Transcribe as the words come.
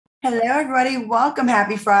Hello, everybody. Welcome.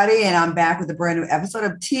 Happy Friday. And I'm back with a brand new episode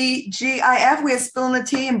of TGIF. We're spilling the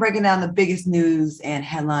tea and breaking down the biggest news and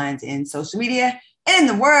headlines in social media in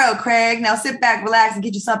the world, Craig. Now sit back, relax, and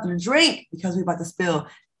get you something to drink because we're about to spill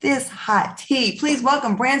this hot tea. Please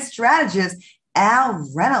welcome brand strategist Al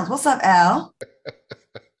Reynolds. What's up, Al?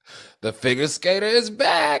 The figure skater is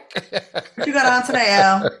back. What you got on today,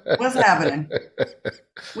 Al? What's happening?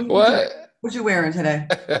 What you, What? what you wearing today?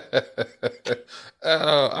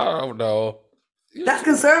 I don't know. That's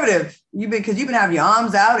conservative. You've been having your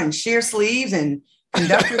arms out and sheer sleeves and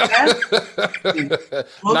conductor vest.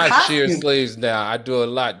 Not sheer sleeves now. I do a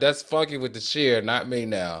lot. That's funky with the sheer, not me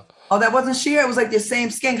now. Oh, that wasn't sheer. It was like the same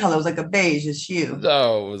skin color. It was like a beige. It's you.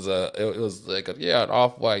 No, it was like an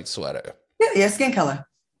off-white sweater. Yeah, skin color.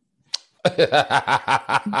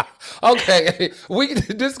 Okay,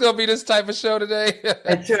 this is gonna be this type of show today.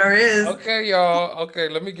 It sure is. Okay, y'all. Okay,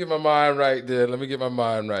 let me get my mind right there. Let me get my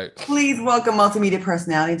mind right. Please welcome multimedia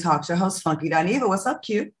personality and talk show host Funky Dineva. What's up,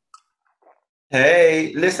 Q?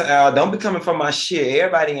 Hey, listen, Al, don't be coming from my shit.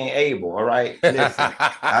 Everybody ain't able, all right? Listen,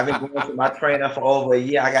 I've been going to my trainer for over a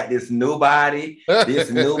year. I got this new body,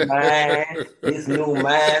 this new mind, this new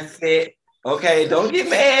mindset. Okay, don't get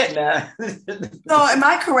mad now. So, am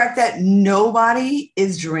I correct that nobody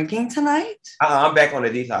is drinking tonight? I'm back on the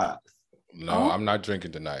detox. No, I'm not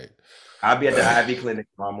drinking tonight. I'll be at the IV clinic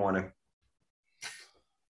tomorrow morning.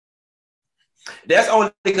 That's only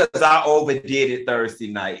because I overdid it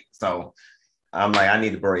Thursday night. So I'm like, I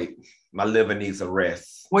need a break. My liver needs a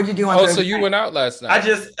rest. What'd you do on Thursday so you night? went out last night? I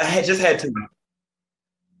just had to.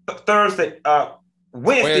 Thursday,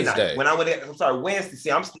 Wednesday night. When I went in, I'm sorry, Wednesday. See,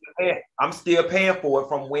 I'm still paying for it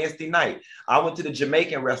from Wednesday night. I went to the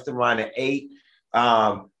Jamaican restaurant and ate.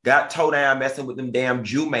 Got toe down messing with them damn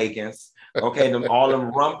Jamaicans. Okay, all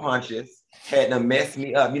them rum punches had them mess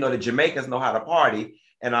me up. You know, the Jamaicans know how to party.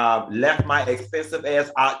 And left my expensive ass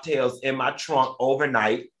oxtails in my trunk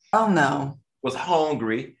overnight. Oh no. Was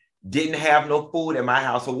hungry. Didn't have no food in my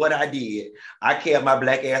house. So what I did, I kept my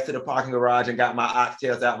black ass to the parking garage and got my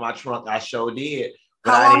oxtails out my trunk. I sure did.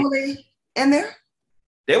 But How long were they in there?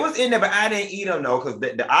 They was in there, but I didn't eat them though, because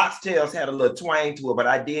the oxtails had a little twang to it. But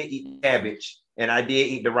I did eat cabbage and I did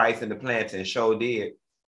eat the rice and the plantain. Sure did.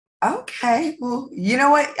 Okay. Well, you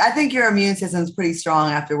know what? I think your immune system is pretty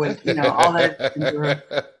strong after what, all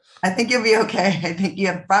that. I think you'll be okay. I think you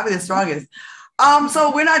have probably the strongest.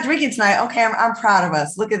 So we're not drinking tonight. Okay, I'm proud of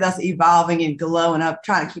us. Look at us evolving and glowing up,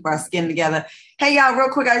 trying to keep our skin together. Hey, y'all, real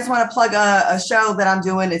quick, I just want to plug a show that I'm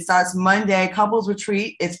doing. It starts Monday, Couples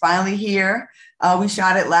Retreat. It's finally here. We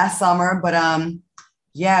shot it last summer, but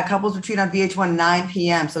Couples Retreat on VH1, 9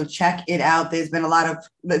 p.m. So check it out. There's been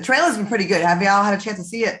the trailer's been pretty good. Have y'all had a chance to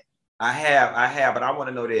see it? I have, but I want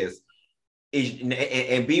to know this.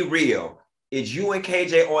 And be real. Is you and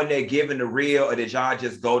KJ on there giving the real, or did y'all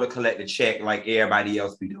just go to collect the check like everybody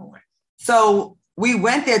else be doing? So we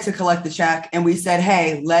went there to collect the check and we said,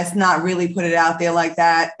 hey, let's not really put it out there like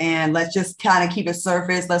that. And let's just kind of keep it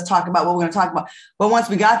surface. Let's talk about what we're going to talk about. But once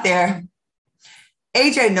we got there,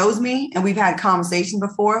 AJ knows me and we've had conversations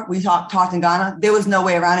before. We talked in Ghana. There was no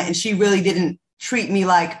way around it. And she really didn't treat me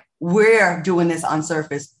like we're doing this on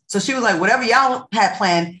surface. So she was like, whatever y'all had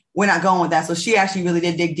planned, we're not going with that. So she actually really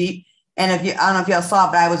did dig deep. And I don't know if y'all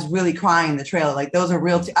saw, but I was really crying in the trailer. Like those are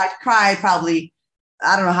real. I cried probably,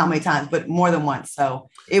 I don't know how many times, but more than once. So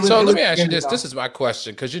it was. So let me ask you this. This is my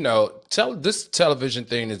question. Cause this television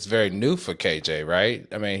thing is very new for KJ, right?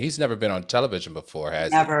 I mean, he's never been on television before,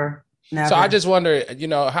 has he? Never. So I just wonder,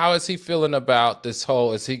 how is he feeling about this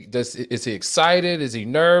whole, is he excited? Is he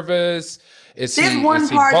nervous? Is he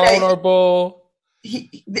vulnerable?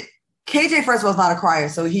 KJ, first of all, is not a crier,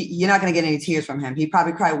 so you're not going to get any tears from him. He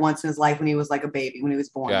probably cried once in his life when he was like a baby, when he was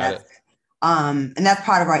born. And that's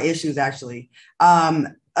part of our issues, actually.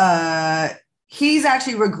 He's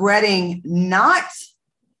actually regretting not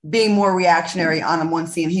being more reactionary on one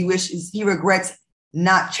scene. He regrets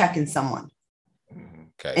not checking someone.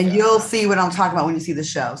 Okay, and you'll see what I'm talking about when you see the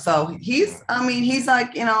show. So he's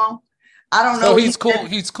like, I don't know. So he's cool.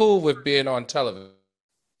 He's cool with being on television.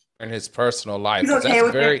 In his personal life. Okay,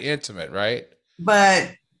 that's very intimate, right?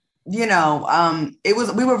 But we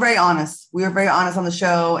were very honest. We were very honest on the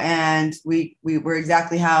show, and we were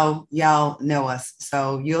exactly how y'all know us.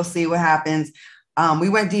 So you'll see what happens. We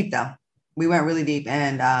went deep though. We went really deep,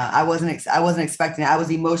 and I wasn't expecting it. I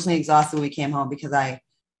was emotionally exhausted when we came home because I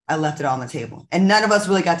left it all on the table, and none of us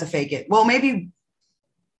really got to fake it. Well, maybe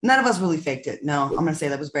none of us really faked it. No, I'm gonna say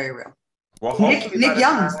that was very real. Well, Nick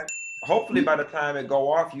Young's. Hopefully by the time it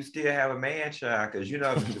go off, you still have a man child, because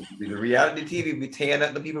the reality TV be tearing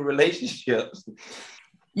up the people's relationships.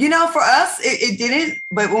 You know, for us, it didn't.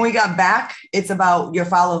 But when we got back, it's about your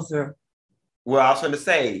follow through. Well, I was going to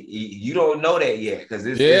say, you don't know that yet because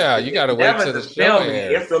you got to wait till the show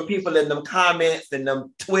airs. There's some people in them comments and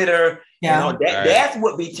them Twitter, that's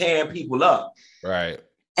what be tearing people up. Right.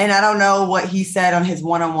 And I don't know what he said on his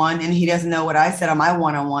one-on-one, and he doesn't know what I said on my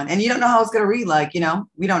one-on-one. And you don't know how it's going to read. Like,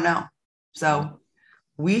 we don't know. So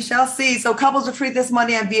we shall see. So Couples Retreat this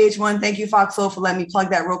Monday on VH1. Thank you, FOXSOUL, for letting me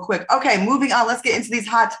plug that real quick. Okay, moving on. Let's get into these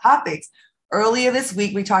hot topics. Earlier this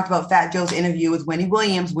week, we talked about Fat Joe's interview with Wendy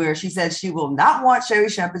Williams, where she said she will not watch Sherri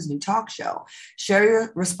Shepherd's new talk show. Sherri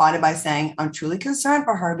responded by saying, I'm truly concerned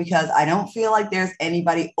for her because I don't feel like there's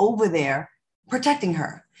anybody over there protecting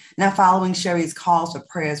her. Now, following Sherri's calls for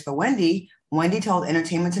prayers for Wendy, Wendy told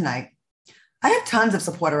Entertainment Tonight, I have tons of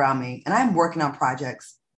support around me and I'm working on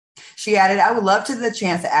projects. She added, I would love to have the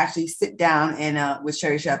chance to actually sit down and with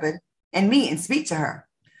Sherri Shepherd and meet and speak to her.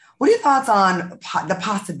 What are your thoughts on the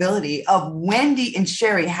possibility of Wendy and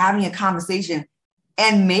Sherri having a conversation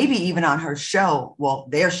and maybe even on her show? Well,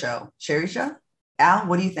 their show, Sherri's show. Al,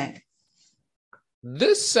 what do you think?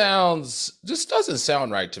 This doesn't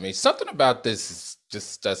sound right to me. Something about this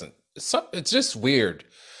it's just weird.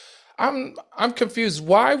 I'm confused.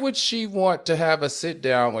 Why would she want to have a sit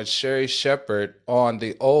down with Sherri Shepherd on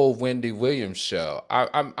the old Wendy Williams show?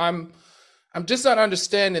 I'm just not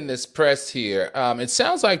understanding this press here. It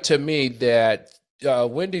sounds like to me that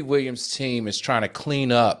Wendy Williams' team is trying to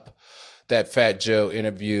clean up that Fat Joe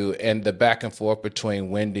interview and the back and forth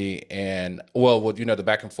between Wendy and, the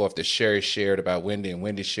back and forth that Sherri shared about Wendy and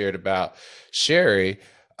Wendy shared about Sherri.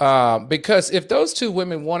 Because if those two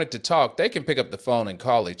women wanted to talk, they can pick up the phone and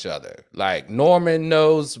call each other. Like Norman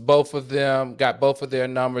knows both of them, got both of their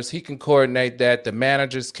numbers. He can coordinate that. The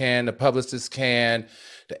managers can, the publicists can.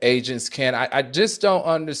 The agents can. I just don't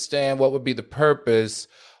understand what would be the purpose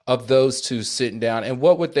of those two sitting down and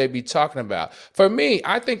what would they be talking about? For me,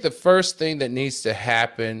 I think the first thing that needs to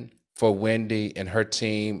happen for Wendy and her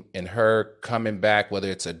team and her coming back, whether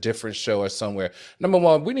it's a different show or somewhere, number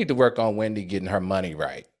one, we need to work on Wendy getting her money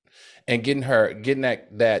right and getting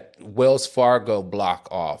that Wells Fargo block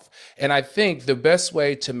off. And I think the best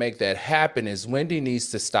way to make that happen is Wendy needs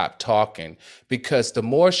to stop talking, because the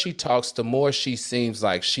more she talks, the more she seems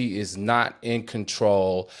like she is not in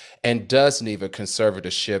control and does need a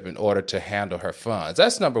conservatorship in order to handle her funds.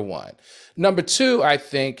 That's number one. Number two, I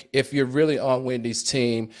think if you're really on Wendy's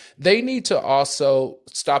team, they need to also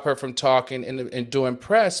stop her from talking and doing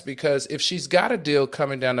press, because if she's got a deal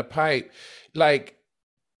coming down the pipe, like,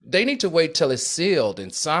 they need to wait till it's sealed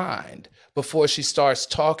and signed before she starts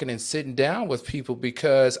talking and sitting down with people,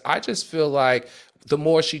 because I just feel like the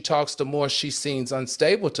more she talks, the more she seems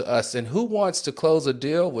unstable to us. And who wants to close a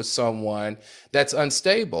deal with someone that's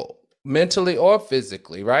unstable, mentally or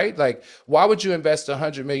physically, right? Like, why would you invest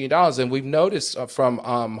 $100 million? And we've noticed from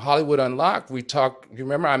Hollywood Unlocked, you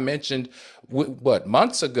remember I mentioned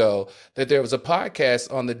months ago that there was a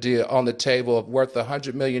podcast on the table of worth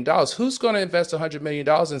 $100 million. Who's going to invest $100 million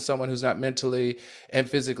in someone who's not mentally and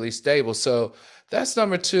physically stable? So that's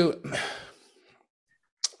number two.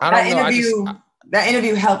 That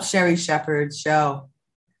interview helped Sherri Shepherd's show.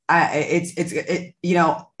 It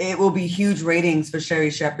will be huge ratings for Sherri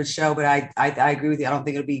Shepherd's show, but I agree with you. I don't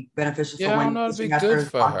think it'll be beneficial for Wendy. I don't know, it'll be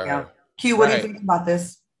good for her. Q, what do you think about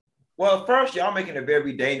this? Well, first, y'all making a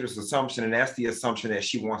very dangerous assumption, and that's the assumption that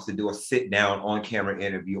she wants to do a sit-down on-camera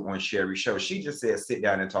interview on Sherri's show. She just said sit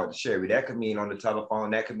down and talk to Sherri. That could mean on the telephone.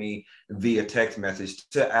 That could mean via text message.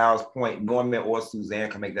 To Al's point, Norman or Suzanne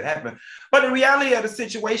can make that happen. But the reality of the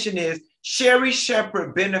situation is Sherri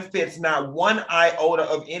Shepherd benefits not one iota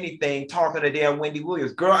of anything talking to damn Wendy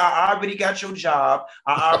Williams. Girl, I already got your job.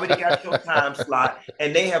 I already got your time slot.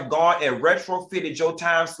 And they have gone and retrofitted your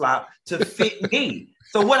time slot to fit me.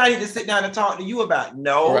 So what I need to sit down and talk to you about?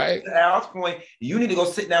 No, right. To Al's point, you need to go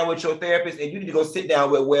sit down with your therapist and you need to go sit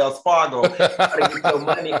down with Wells Fargo and try to get your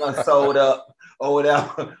money unsold up or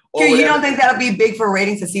whatever. You don't think that'll be big for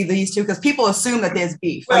ratings to see these two? Because people assume that there's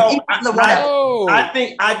beef. Well,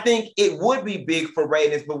 I think it would be big for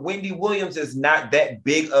ratings, but Wendy Williams is not that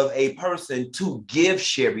big of a person to give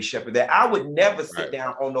Sherri Shepherd that. I would never sit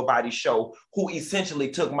down on nobody's show who essentially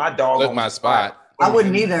took my dog on my spot. I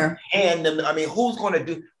wouldn't either. And who's going to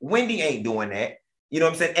do? Wendy ain't doing that. You know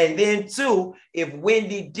what I'm saying? And then too, if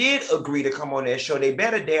Wendy did agree to come on that show, they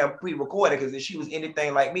better damn pre-record it, because if she was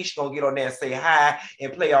anything like me, she's going to get on there and say hi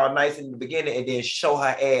and play all nice in the beginning and then show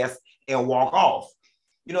her ass and walk off.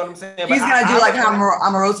 You know what I'm saying? She's going to do like how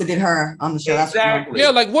Omarosa did her on the show. Exactly. Yeah,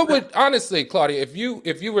 like what would, honestly, Claudia, if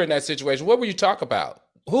you were in that situation, what would you talk about?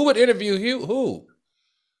 Who would interview you? Who?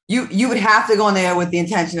 You would have to go in there with the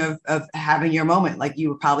intention of having your moment. Like you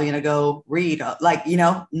were probably going to go read, like,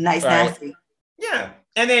 nice, Right. nasty. Yeah.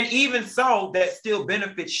 And then even so, that still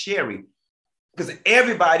benefits Sherri because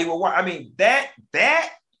everybody will watch. I mean, that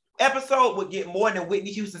episode would get more than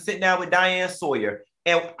Whitney Houston sitting down with Diane Sawyer.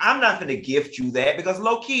 And I'm not going to gift you that because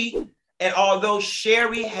low key, and although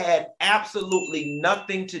Sherri had absolutely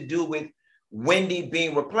nothing to do with Wendy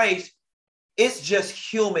being replaced, it's just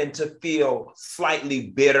human to feel slightly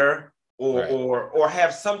bitter or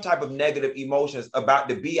have some type of negative emotions about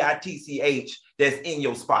the bitch that's in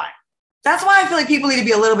your spot. That's why I feel like people need to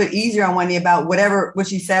be a little bit easier on Wendy about what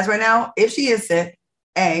she says right now. If she is sick,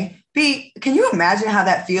 A. B, can you imagine how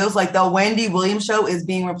that feels? Like the Wendy Williams show is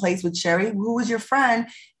being replaced with Sherri, who was your friend.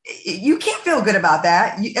 You can't feel good about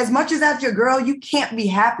that. As much as that's your girl, you can't be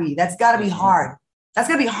happy. That's got to be hard. That's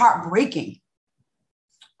going to be heartbreaking.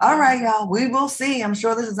 All right, y'all. We will see. I'm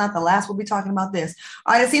sure this is not the last we'll be talking about this.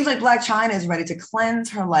 All right. It seems like Blac Chyna is ready to cleanse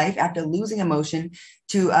her life after losing a motion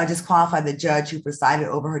to disqualify the judge who presided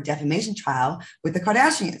over her defamation trial with the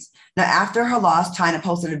Kardashians. Now, after her loss, Chyna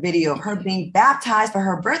posted a video of her being baptized for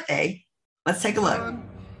her birthday. Let's take a look. And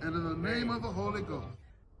in the name of the Holy Ghost.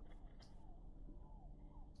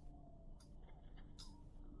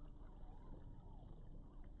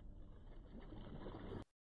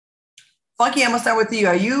 Funky, I'm going to start with you.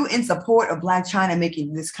 Are you in support of Blac Chyna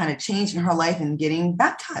making this kind of change in her life and getting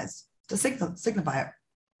baptized to signify it?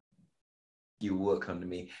 You would come to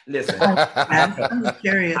me. Listen, I'm just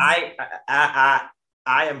curious. I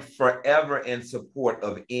am forever in support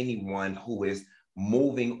of anyone who is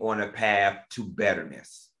moving on a path to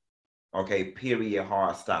betterness. Okay, period,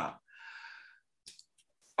 hard stop.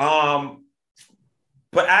 But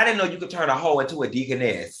I didn't know you could turn a hoe into a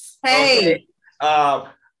deaconess. Hey. Okay?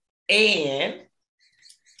 And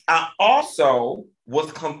I also was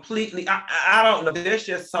completely, I don't know, there's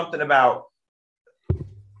just something about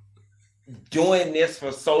doing this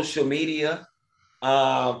for social media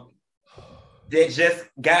that just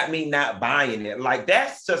got me not buying it. Like,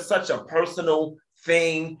 that's just such a personal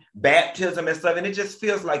thing, baptism and stuff. And it just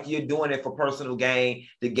feels like you're doing it for personal gain,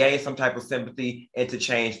 to gain some type of sympathy and to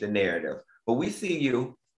change the narrative. But we see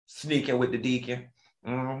you sneaking with the deacon.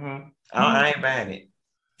 I ain't buying it.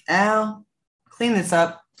 Al, clean this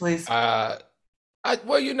up, please. Well,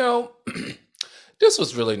 this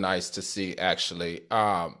was really nice to see, actually.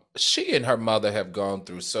 She and her mother have gone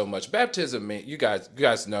through so much. Baptism, you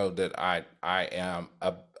guys know that I am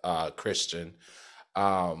a Christian.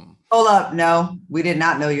 Hold up. No, we did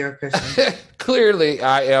not know you're a Christian. Clearly,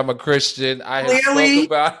 I am a Christian. I have spoken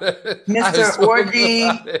about it. Mr. Orgy,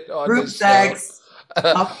 group sex.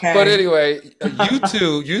 Okay. But anyway,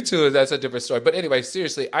 you two, that's a different story. But anyway,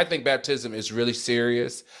 seriously, I think baptism is really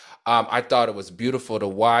serious. I thought it was beautiful to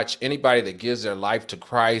watch. Anybody that gives their life to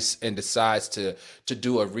Christ and decides to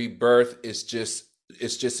do a rebirth it's just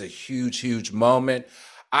a huge moment.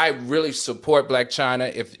 I really support Blac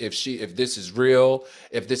Chyna if this is real,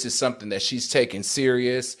 if this is something that she's taking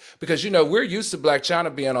serious, because we're used to Blac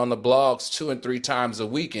Chyna being on the blogs 2 and 3 times a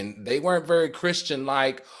week, and they weren't very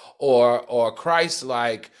Christian-like or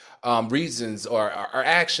Christ-like reasons or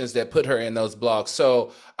actions that put her in those blogs.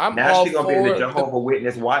 So now she's gonna be in the Jehovah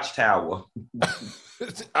Witness watchtower.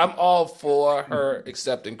 I'm all for her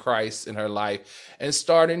accepting Christ in her life and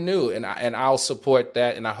starting new, and I'll support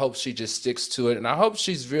that, and I hope she just sticks to it, and I hope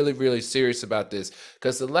she's really, really serious about this,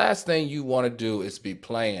 because the last thing you want to do is be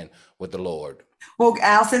playing with the Lord. Well,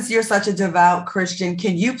 Al, since you're such a devout Christian,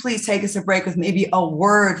 can you please take us a break with maybe a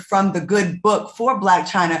word from the good book for Blac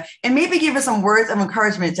Chyna, and maybe give us some words of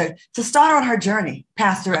encouragement to start on her journey,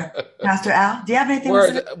 Pastor Al? Do you have anything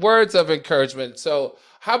to say? Words of encouragement. So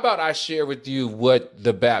how about I share with you what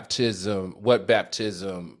baptism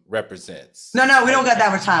represents? No, we don't got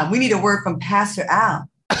that much time. We need a word from Pastor Al.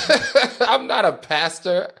 I'm not a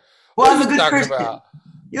pastor. Well, I'm a good Christian. About?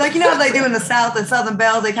 How they do in the South, the Southern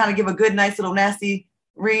Belle, they kind of give a good, nice little nasty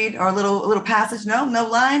read or a little passage. No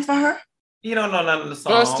lines for her. You don't know none of the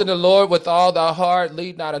songs. Trust in the Lord with all thy heart,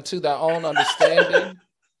 lead not unto thy own understanding.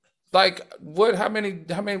 Like what? How many?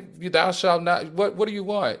 Thou shalt not. What do you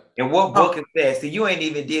want? And what book is that? See, you ain't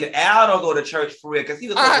even did it. Al don't go to church for real because he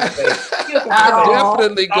was.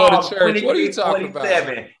 Definitely go to church. What are you talking about?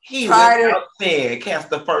 He went out there and cast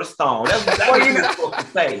the first stone. That's what you were supposed to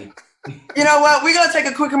say. You know what? We're gonna take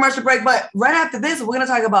a quick commercial break, but right after this, we're gonna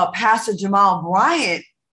talk about Pastor Jamal Bryant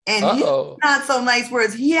and his not so nice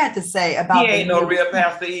words he had to say about. He ain't no real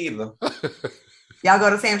pastor either. Y'all go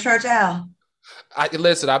to the same church, Al?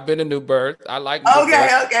 Listen, I've been to New Birth. I like New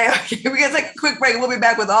Birth. Okay. We're going to take a quick break. We'll be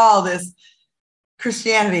back with all this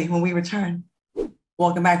Christianity when we return.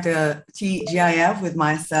 Welcome back to TGIF with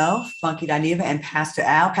myself, Funky Dineva, and Pastor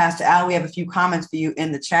Al. Pastor Al, we have a few comments for you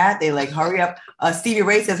in the chat. They like, hurry up. Stevie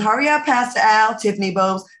Ray says, hurry up, Pastor Al. Tiffany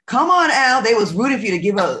Bowes, come on, Al. They was rooting for you to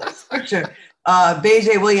give a scripture.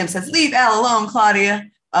 BJ Williams says, leave Al alone, Claudia.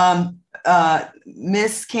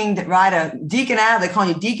 Miss King Ryder, Deacon Al, they call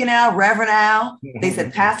you Deacon Al, Reverend Al. They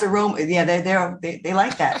said Pastor Room. Yeah, they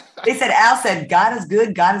like that. They said Al said, God is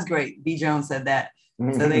good, God is great. B. Jones said that.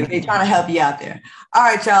 So they trying to help you out there. All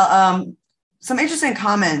right, y'all. Some interesting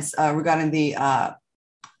comments regarding the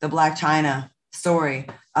Black China story.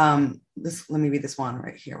 Let me read this one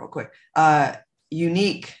right here real quick.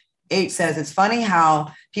 Unique 8 says, it's funny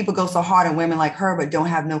how people go so hard on women like her, but don't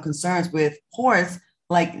have no concerns with whores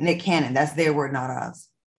like Nick Cannon. That's their word, not ours.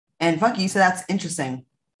 And Funky, you said that's interesting,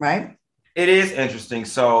 right? It is interesting.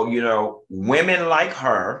 So, women like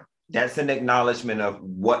her, that's an acknowledgement of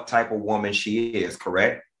what type of woman she is,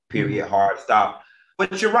 correct? Period, hard stop.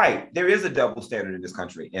 But you're right. There is a double standard in this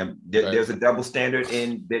country. And there's a double standard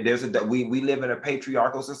we live in a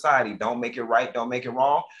patriarchal society. Don't make it right, don't make it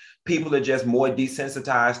wrong. People are just more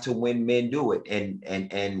desensitized to when men do it.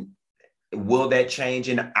 And will that change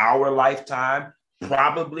in our lifetime?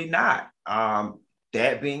 Probably not.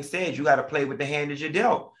 That being said, you got to play with the hand that you're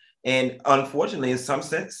dealt. And unfortunately, in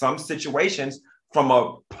some situations, from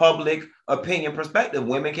a public opinion perspective,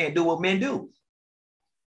 women can't do what men do.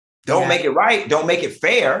 Don't make it right. Don't make it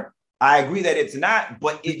fair. I agree that it's not,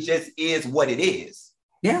 but it just is what it is.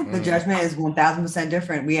 Yeah, the judgment is 1,000%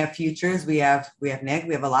 different. We have futures. We have Nick.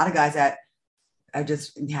 We have a lot of guys that are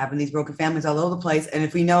just having these broken families all over the place. And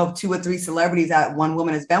if we know of 2 or 3 celebrities that one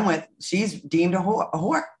woman has been with, she's deemed a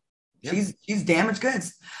whore. Yep. She's damaged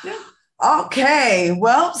goods. Yeah. Okay,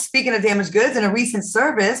 well, speaking of damaged goods, in a recent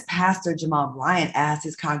service, Pastor Jamal Bryant asked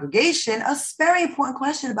his congregation a very important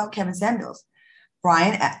question about Kevin Samuels.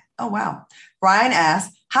 Brian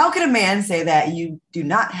asked, how can a man say that you do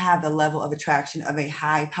not have the level of attraction of a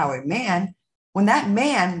high-powered man when that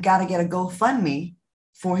man got to get a GoFundMe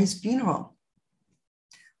for his funeral?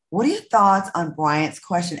 What are your thoughts on Bryant's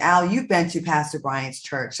question? Al, you've been to Pastor Bryant's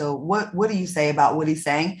church, so what do you say about what he's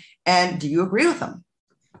saying, and do you agree with him?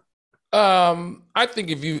 I think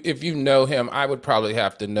if you know him, I would probably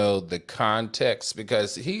have to know the context,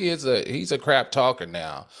 because he's a crap talker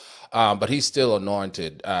now, but he's still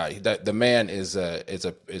anointed. The man is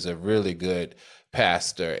a really good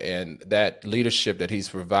pastor, and that leadership that he's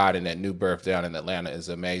providing at New Birth down in Atlanta is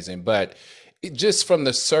amazing. But just from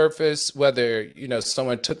the surface, whether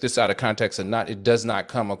someone took this out of context or not, it does not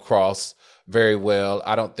come across very well.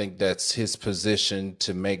 I don't think that's his position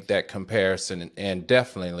to make that comparison, and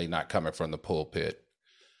definitely not coming from the pulpit.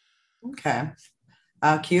 Okay.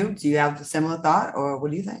 Q, do you have a similar thought, or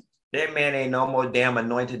what do you think? That man ain't no more damn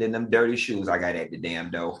anointed than them dirty shoes I got at the damn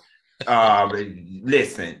door.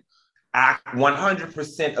 Listen, I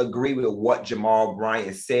 100% agree with what Jamal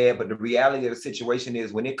Bryant said, but the reality of the situation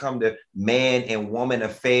is when it comes to man and woman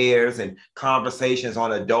affairs and conversations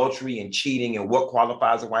on adultery and cheating and what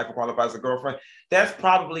qualifies a wife and qualifies a girlfriend, that's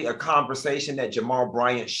probably a conversation that Jamal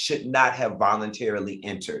Bryant should not have voluntarily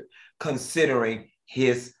entered, considering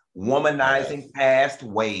his womanizing past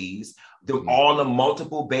ways, all the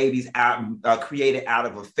multiple babies created out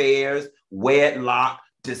of affairs, wedlock,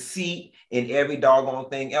 deceit, and every doggone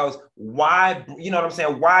thing else. Why, you know what I'm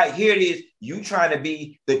saying? Why, here it is, you trying to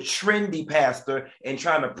be the trendy pastor and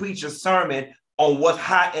trying to preach a sermon on what's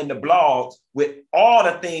hot in the blogs with all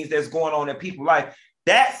the things that's going on in people's life.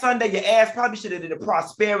 That Sunday, your ass probably should have did a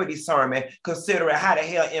prosperity sermon, considering how the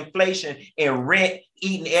hell inflation and rent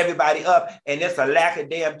eating everybody up, and there's a lack of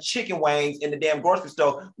damn chicken wings in the damn grocery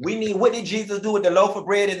store. What did Jesus do with the loaf of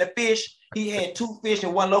bread and the fish? He had 2 fish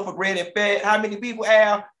and 1 loaf of bread and fed how many people,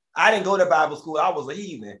 Al? I didn't go to Bible school. I was a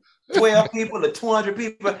heathen. 12 people or 200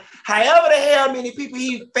 people. However the hell many people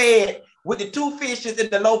he fed with the 2 fishes and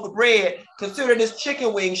the loaf of bread, considering this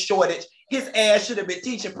chicken wing shortage, his ass should have been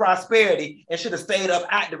teaching prosperity and should have stayed up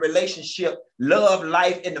at the relationship, love,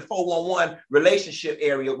 life in the 411 relationship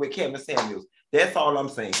area with Kevin Samuels. That's all I'm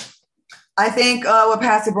saying. I think what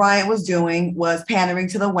Pastor Bryant was doing was pandering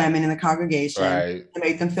to the women in the congregation to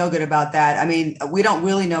make them feel good about that. I mean, we don't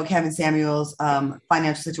really know Kevin Samuel's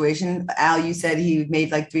financial situation. Al, you said he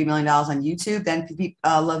made like $3 million on YouTube. Then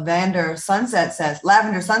Lavender Sunset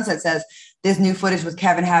says there's new footage with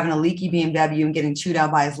Kevin having a leaky BMW and getting chewed out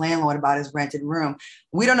by his landlord about his rented room.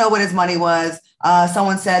 We don't know what his money was.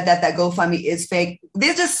 Someone said that GoFundMe is fake.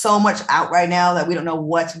 There's just so much out right now that we don't know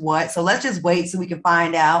what's what. So let's just wait so we can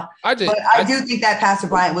find out. I do think that Pastor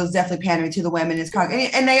Bryant was definitely pandering to the women in his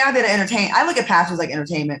congregation, and they are there to entertain. I look at pastors like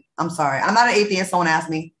entertainment. I'm sorry. I'm not an atheist. Someone asked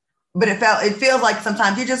me, but it feels like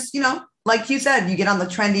sometimes you're just, like you said, you get on the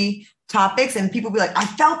trendy topics and people be like, I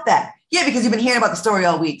felt that. Yeah, because you've been hearing about the story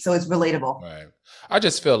all week. So it's relatable. Right. I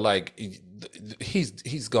just feel like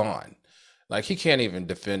he's gone. Like he can't even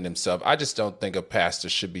defend himself. I just don't think a pastor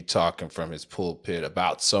should be talking from his pulpit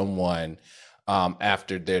about someone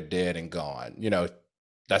after they're dead and gone. You know,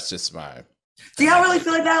 that's just my. Do y'all really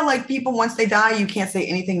feel like that? Like people, once they die, you can't say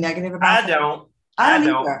anything negative about them? I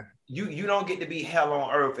don't either. You don't get to be hell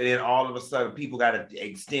on earth and then all of a sudden people got to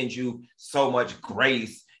extend you so much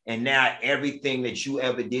grace. And now everything that you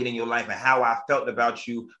ever did in your life and how I felt about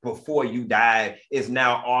you before you died is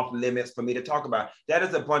now off limits for me to talk about. That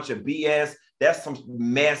is a bunch of BS. That's some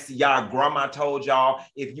mess y'all grandma told y'all.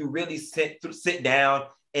 If you really sit down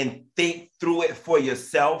and think through it for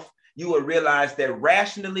yourself, you will realize that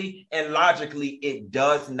rationally and logically, it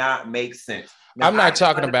does not make sense. Now, I'm not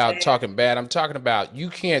talking about talking bad. I'm talking about you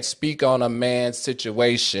can't speak on a man's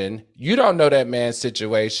situation. You don't know that man's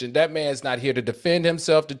situation. That man's not here to defend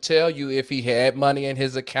himself, to tell you if he had money in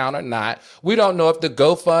his account or not. We don't know if the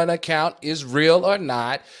GoFund account is real or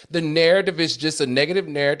not. The narrative is just a negative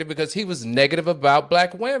narrative because he was negative about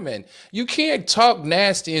black women. You can't talk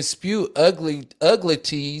nasty and spew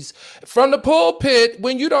uglities from the pulpit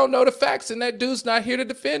when you don't know the facts and that dude's not here to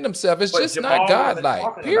defend himself. It's just not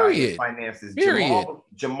godlike. Period. Finances. Period.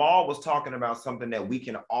 Jamal was talking about something that we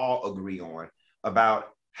can all agree on about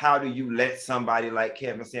how do you let somebody like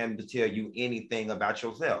Kevin Samuels tell you anything about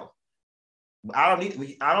yourself. I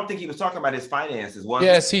don't think he was talking about his finances.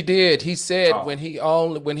 Yes, he did. He said when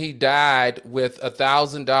he died with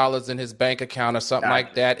 $1,000 in his bank account or something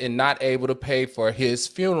like that, and not able to pay for his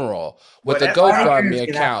funeral with a GoFundMe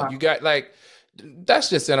account. You got like. That's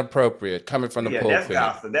just inappropriate coming from the pulpit.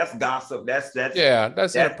 That's gossip. That's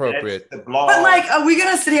inappropriate. That's the blog. But like, are we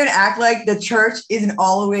gonna sit here and act like the church isn't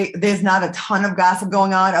all the way? There's not a ton of gossip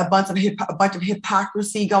going on, a bunch of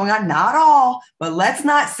hypocrisy going on. Not all, but let's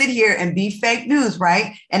not sit here and be fake news,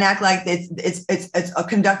 right? And act like it's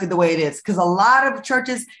conducted the way it is. Because a lot of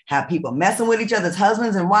churches have people messing with each other's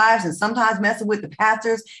husbands and wives, and sometimes messing with the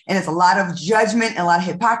pastors. And it's a lot of judgment and a lot of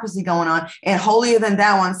hypocrisy going on. And holier than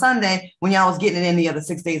thou on Sunday when y'all was getting it in the other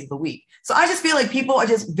 6 days of the week. So I just feel like people are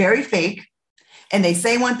just very fake, and they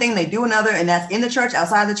say one thing, they do another, and that's in the church,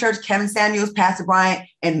 outside the church, Kevin Samuels, Pastor Bryant,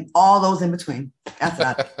 and all those in between. That's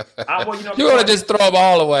that. You want to just throw them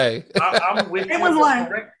all away. I'm with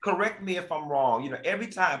you. Correct me if I'm wrong. You know, every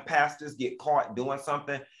time pastors get caught doing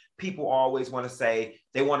something, people always want to say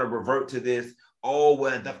they want to revert to this. Oh,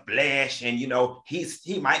 well, the flesh, and you know, he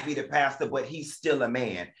might be the pastor, but he's still a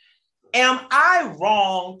man. Am I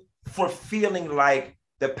wrong for feeling like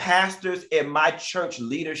the pastors in my church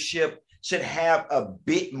leadership should have a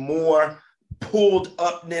bit more pulled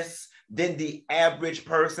upness than the average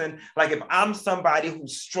person? Like if I'm somebody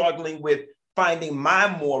who's struggling with finding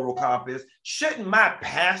my moral compass, shouldn't my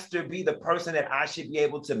pastor be the person that I should be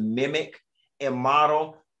able to mimic and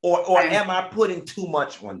model? Or am I putting too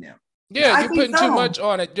much on them? Yeah, you're putting too much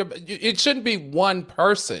on it. It shouldn't be one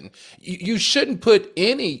person. You shouldn't put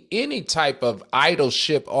any type of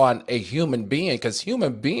idolship on a human being, because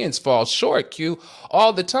human beings fall short, Q,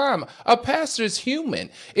 all the time. A pastor is human.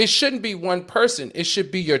 It shouldn't be one person. It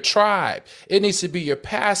should be your tribe. It needs to be your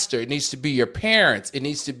pastor. It needs to be your parents. It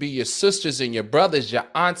needs to be your sisters and your brothers, your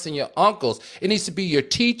aunts and your uncles. It needs to be your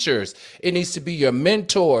teachers. It needs to be your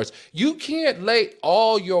mentors. You can't lay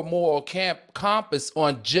all your moral compass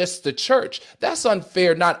on just the church. That's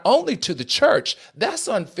unfair not only to the church, that's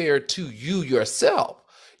unfair to you yourself.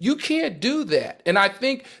 You can't do that. And I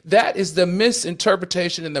think that is the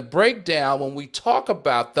misinterpretation and the breakdown when we talk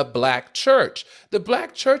about the black church. The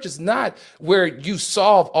black church is not where you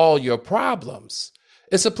solve all your problems.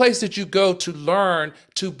 It's a place that you go to learn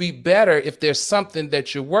to be better if there's something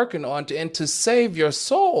that you're working on and to save your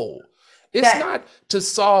soul. It's not to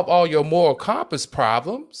solve all your moral compass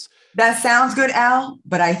problems. That sounds good, Al,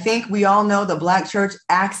 but I think we all know the black church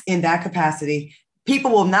acts in that capacity.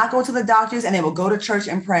 People will not go to the doctors and they will go to church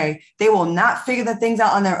and pray. They will not figure the things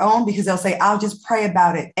out on their own because they'll say, I'll just pray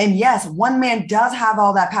about it. And yes, one man does have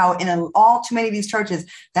all that power in all too many of these churches.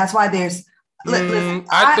 That's why there's Listen,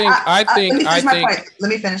 I think. Let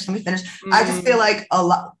me finish. I just feel like a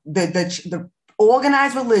lot the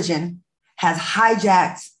organized religion has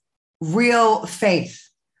hijacked real faith,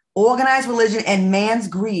 organized religion, and man's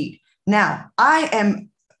greed. Now, I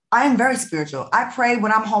am very spiritual. I pray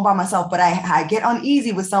when I'm home by myself, but I get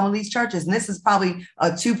uneasy with some of these churches. And this is probably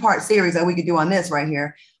a 2-part series that we could do on this right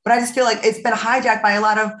here. But I just feel like it's been hijacked by a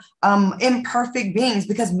lot of imperfect beings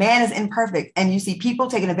because man is imperfect. And you see people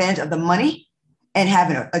taking advantage of the money and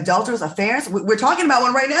having adulterous affairs. We're talking about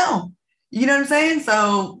one right now. You know what I'm saying?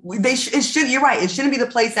 So it should. You're right. It shouldn't be the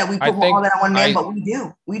place that we put all that on one man, but we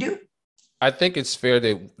do. We do. I think it's fair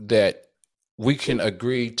that we can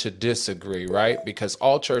agree to disagree, right? Because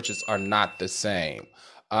all churches are not the same.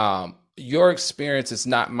 Your experience is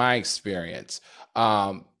not my experience.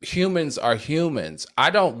 Humans are humans. I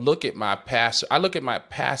don't look at my pastor. I look at my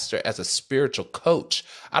pastor as a spiritual coach.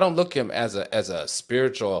 I don't look at him as a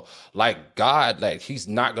spiritual, like God, like he's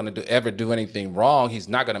not going to ever do anything wrong. He's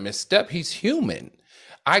not going to misstep. He's human.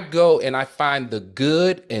 I go and I find the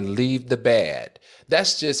good and leave the bad.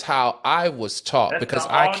 That's just how I was taught, because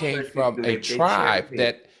I came from a tribe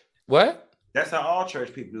that, what? That's how all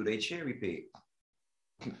church people do. They cherry pick.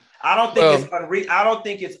 I don't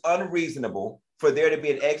think it's unreasonable for there to be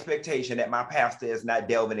an expectation that my pastor is not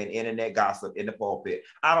delving in internet gossip in the pulpit.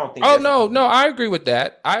 I don't think. Oh, no, I agree with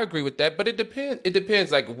that. But it depends. It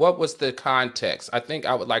depends. Like, what was the context? I think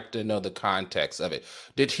I would like to know the context of it.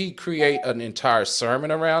 Did he create an entire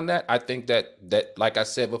sermon around that? I think that like I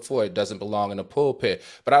said before, it doesn't belong in the pulpit.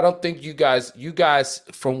 But I don't think you guys,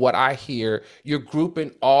 from what I hear, you're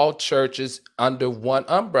grouping all churches under one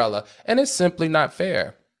umbrella, and it's simply not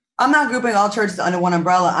fair. I'm not grouping all churches under one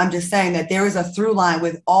umbrella. I'm just saying that there is a through line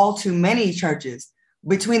with all too many churches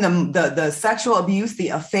between the sexual abuse, the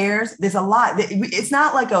affairs. There's a lot. It's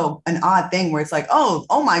not like an odd thing where it's like, oh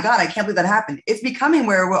my God, I can't believe that happened. It's becoming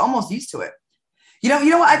where we're almost used to it. You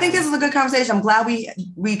know what? I think this is a good conversation. I'm glad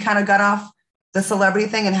we kind of got off the celebrity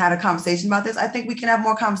thing and had a conversation about this. I think we can have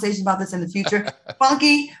more conversations about this in the future.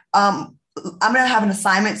 Funky, I'm going to have an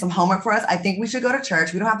assignment, some homework for us. I think we should go to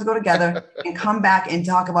church. We don't have to go together and come back and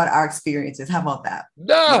talk about our experiences. How about that?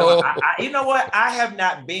 No. You know what? I have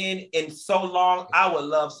not been in so long. I would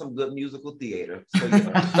love some good musical theater. So,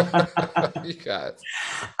 you guys.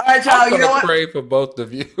 All right, y'all. I'm going to pray for both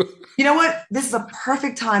of you. You know what? This is a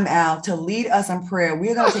perfect time, Al, to lead us in prayer.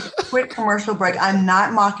 We're going to take a quick commercial break. I'm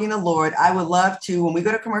not mocking the Lord. I would love to, when we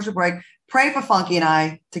go to commercial break, pray for Funky and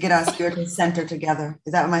I to get our spiritual center together.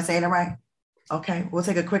 Is that, am I saying it right? Okay, we'll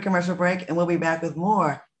take a quick commercial break and we'll be back with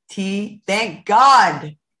more tea. Thank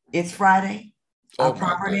God it's Friday. Our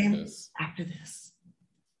proper name after this.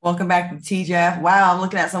 Welcome back to Tea Jeff. Wow, I'm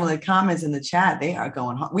looking at some of the comments in the chat. They are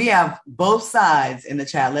going hard. We have both sides in the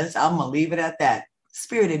chat. I'm going to leave it at that.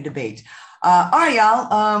 Spirited debate. All right,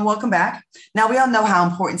 y'all. Welcome back. Now, we all know how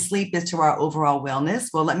important sleep is to our overall wellness.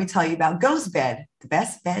 Well, let me tell you about Ghost Bed, the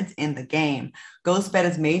best beds in the game. Ghost Bed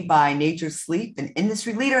is made by Nature's Sleep, an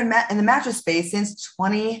industry leader in the mattress space since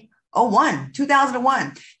 2001.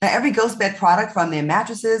 Now, every Ghost Bed product, from their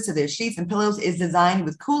mattresses to their sheets and pillows, is designed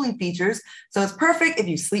with cooling features, so it's perfect if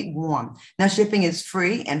you sleep warm. Now, shipping is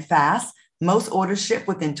free and fast. Most orders ship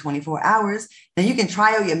within 24 hours. Now you can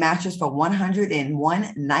try out your mattress for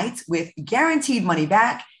 101 nights with guaranteed money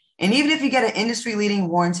back. And even if you get an industry-leading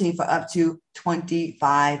warranty for up to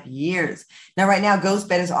 25 years. Now, right now, Ghost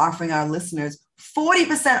Bed is offering our listeners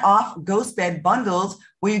 40% off Ghost Bed bundles,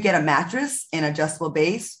 where you get a mattress, an adjustable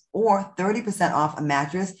base, or 30% off a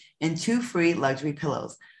mattress and 2 free luxury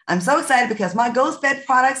pillows. I'm so excited because my Ghost Bed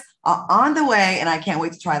products are on the way and I can't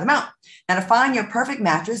wait to try them out. Now, to find your perfect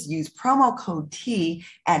mattress, use promo code T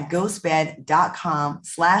at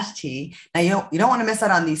ghostbed.com/T. Now, you don't want to miss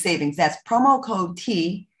out on these savings. That's promo code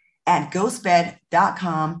T at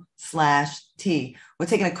ghostbed.com/T. We're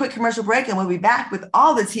taking a quick commercial break and we'll be back with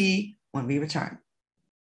all the tea when we return.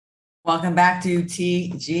 Welcome back to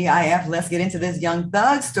TGIF. Let's get into this Young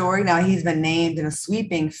Thug story. Now, he's been named in a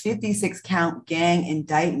sweeping 56-count gang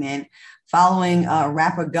indictment following fellow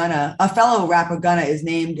rapper Gunna is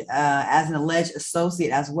named as an alleged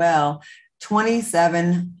associate as well.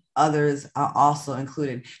 27 others are also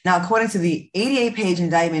included. Now, according to the 88-page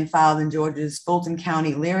indictment filed in Georgia's Fulton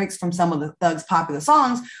County, lyrics from some of the Thug's popular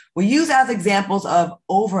songs were used as examples of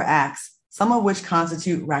overacts, some of which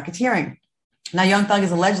constitute racketeering. Now, Young Thug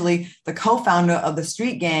is allegedly the co-founder of the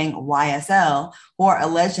street gang YSL, who are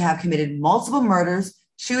alleged to have committed multiple murders,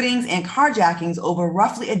 shootings, and carjackings over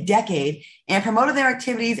roughly a decade, and promoted their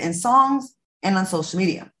activities in songs and on social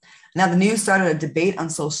media. Now, the news started a debate on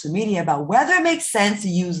social media about whether it makes sense to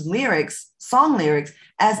use song lyrics,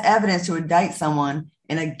 as evidence to indict someone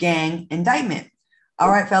in a gang indictment. All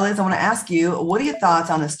right, fellas, I want to ask you, what are your thoughts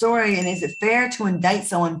on the story? And is it fair to indict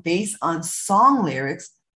someone based on song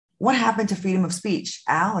lyrics? What happened to freedom of speech?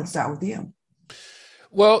 Al, let's start with you.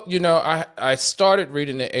 Well, I started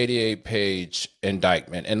reading the 88-page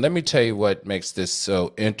indictment, and let me tell you what makes this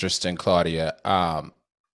so interesting, Claudia.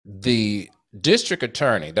 The district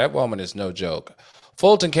attorney, that woman is no joke.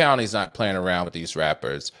 Fulton County's not playing around with these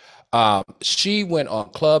rappers. She went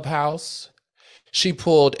on Clubhouse. She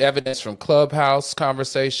pulled evidence from Clubhouse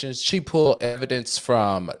conversations. She pulled evidence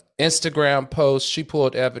from Instagram posts. She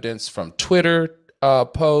pulled evidence from Twitter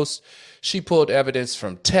posts. She pulled evidence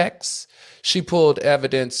from texts. She pulled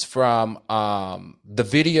evidence from the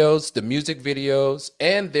videos, the music videos,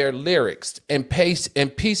 and their lyrics, and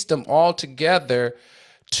pieced them all together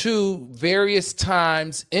to various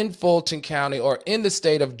times in Fulton County or in the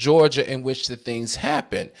state of Georgia in which the things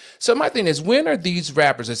happen. So my thing is, when are these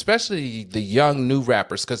rappers, especially the young new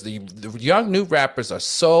rappers, because the young new rappers are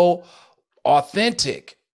so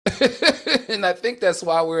authentic. And I think that's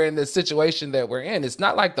why we're in the situation that we're in. It's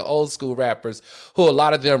not like the old school rappers who a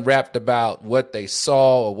lot of them rapped about what they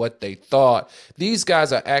saw or what they thought. These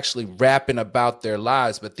guys are actually rapping about their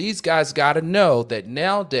lives. But these guys got to know that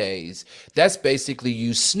nowadays, that's basically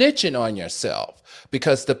you snitching on yourself,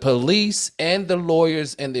 because the police and the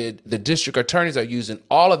lawyers and the district attorneys are using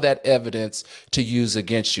all of that evidence to use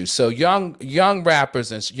against you. So young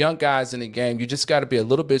rappers and young guys in the game, you just got to be a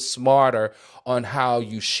little bit smarter on how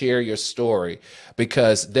you share your story,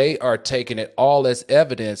 because they are taking it all as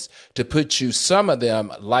evidence to put you, some of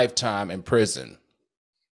them, lifetime in prison.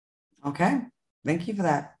 Okay. Thank you for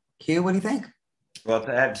that. Q, what do you think? Well,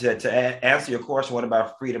 to answer your question, what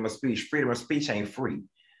about freedom of speech? Freedom of speech ain't free.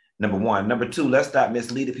 Number one. Number two, let's stop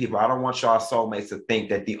misleading people. I don't want y'all soulmates to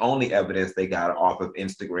think that the only evidence they got off of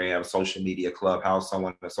Instagram, social media, Clubhouse, so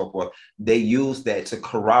on and so forth. They use that to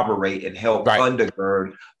corroborate and help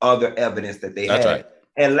undergird other evidence that they had. Right.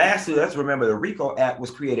 And lastly, let's remember the RICO Act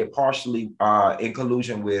was created partially in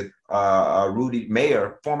collusion with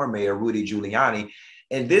former Mayor Rudy Giuliani.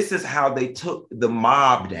 And this is how they took the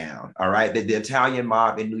mob down, all right? The Italian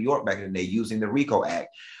mob in New York back in the day, using the RICO Act.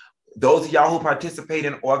 Those of y'all who participate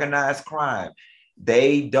in organized crime,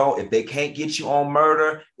 if they can't get you on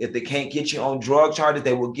murder, if they can't get you on drug charges,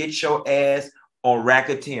 they will get your ass on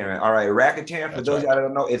racketeering. All right, racketeering, for those of y'all that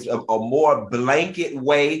don't know, it's a more blanket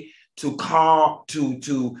way to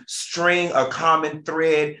string a common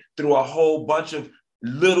thread through a whole bunch of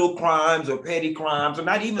little crimes or petty crimes, or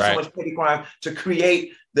not even so much petty crime, to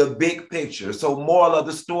create the big picture. So moral of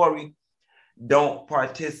the story, don't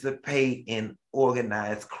participate in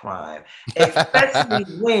organized crime, especially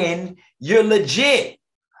when you're legit.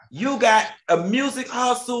 You got a music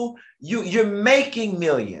hustle, you're making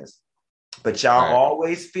millions, but y'all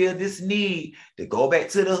always feel this need to go back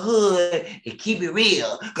to the hood and keep it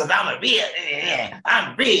real, because I'm real.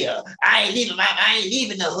 I ain't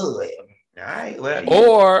leaving the hood. All right.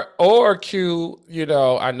 Well, or Q,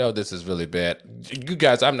 I know this is really bad. You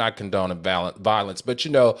guys, I'm not condoning violence, but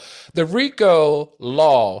the RICO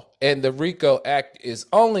law and the RICO Act is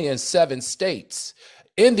only in 7 states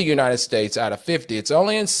in the United States out of 50. It's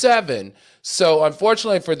only in 7. So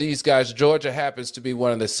unfortunately for these guys, Georgia happens to be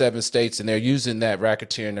one of the 7 states, and they're using that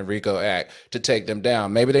racketeering and RICO Act to take them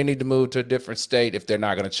down. Maybe they need to move to a different state if they're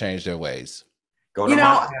not going to change their ways. Go to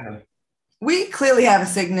Montana. We clearly have a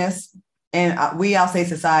sickness. And I'll say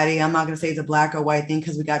society. I'm not going to say it's a black or white thing,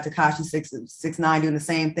 because we got Tekashi 6ix9ine doing the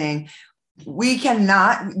same thing. We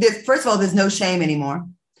cannot. First of all, there's no shame anymore.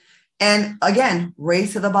 And again,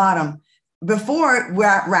 race to the bottom. Before,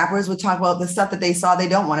 rappers would talk about the stuff that they saw they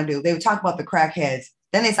don't want to do. They would talk about the crackheads.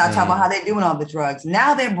 Then they start talking about how they're doing all the drugs.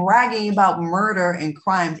 Now they're bragging about murder and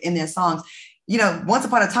crimes in their songs. Once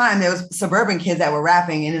upon a time, there was suburban kids that were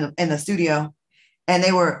rapping in the studio. And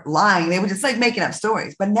they were lying. They were just making up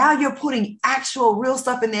stories. But now you're putting actual real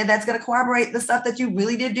stuff in there that's going to corroborate the stuff that you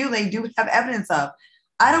really did do. They do have evidence of.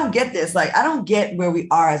 I don't get this. I don't get where we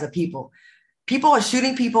are as a people. People are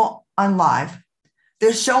shooting people on live.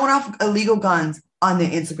 They're showing off illegal guns on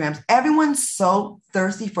their Instagrams. Everyone's so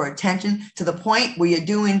thirsty for attention to the point where you're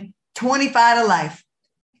doing 25 to life.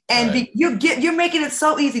 And you're making it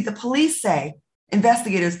so easy. The police say,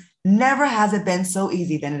 investigators, never has it been so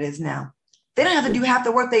easy than it is now. They don't have to do half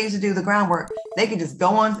the work they used to do, the groundwork. They can just go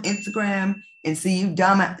on Instagram and see you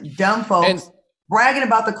dumb folks bragging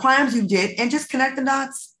about the crimes you did and just connect the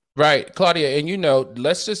dots. Right, Claudia, and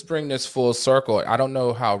let's just bring this full circle. I don't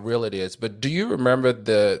know how real it is, but do you remember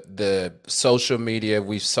the social media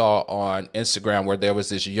we saw on Instagram where there was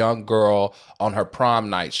this young girl on her prom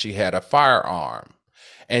night? She had a firearm.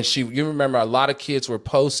 And you remember a lot of kids were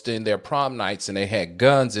posting their prom nights and they had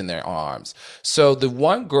guns in their arms. So the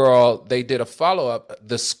one girl, they did a follow-up.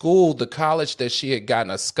 The college that she had gotten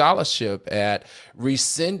a scholarship at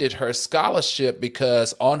rescinded her scholarship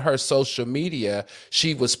because on her social media,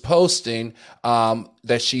 she was posting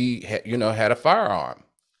that she had a firearm.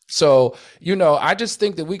 So, I just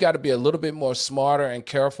think that we got to be a little bit more smarter and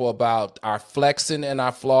careful about our flexing and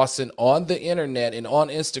our flossing on the internet and on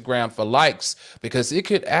Instagram for likes, because it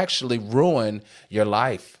could actually ruin your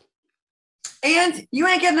life. And you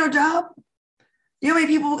ain't getting no job. You know how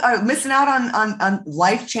many people are missing out on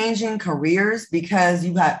life-changing careers because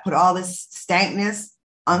you got put all this stankness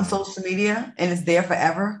on social media and it's there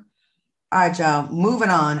forever? All right, y'all, moving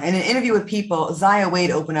on. In an interview with People, Zaya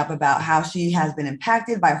Wade opened up about how she has been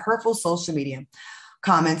impacted by hurtful social media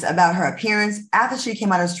comments about her appearance after she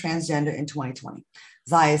came out as transgender in 2020.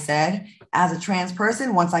 Zaya said, as a trans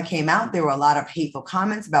person, once I came out, there were a lot of hateful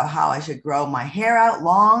comments about how I should grow my hair out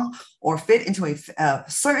long or fit into a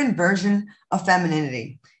certain version of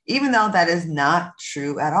femininity, even though that is not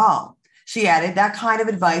true at all. She added, that kind of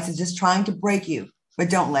advice is just trying to break you, but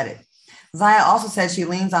don't let it. Zaya also said she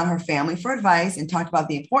leans on her family for advice and talked about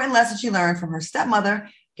the important lesson she learned from her stepmother,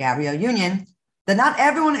 Gabrielle Union, that not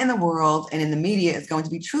everyone in the world and in the media is going to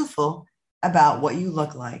be truthful about what you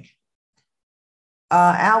look like.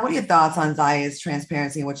 Al, what are your thoughts on Zaya's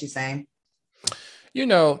transparency and what she's saying? You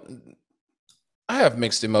know, I have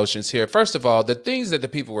mixed emotions here. First of all, the things that the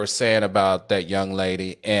people were saying about that young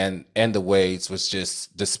lady and the Wades was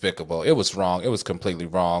just despicable. It was wrong. It was completely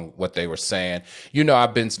wrong what they were saying. You know,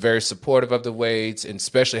 I've been very supportive of the Wades, and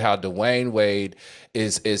especially how Dwayne Wade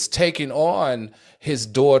is taking on his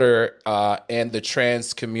daughter and the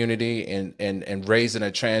trans community and raising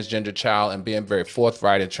a transgender child and being very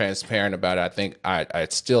forthright and transparent about it. I think I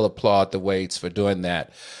still applaud the Wades for doing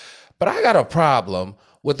that. But I got a problem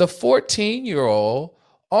with a 14-year-old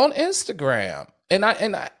on Instagram. And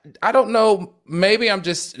I don't know, maybe I'm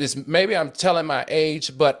telling my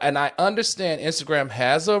age, but I understand Instagram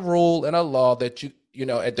has a rule and a law that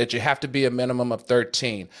that you have to be a minimum of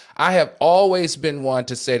 13. I have always been one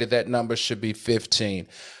to say that number should be 15.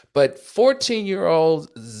 But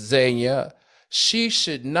 14-year-old Zaya, she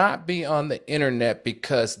should not be on the internet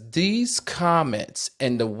because these comments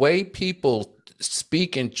and the way people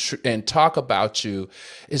speak and talk about you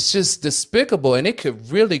is just despicable, and it could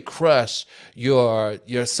really crush your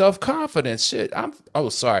self-confidence. Shit,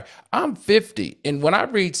 I'm 50, and when I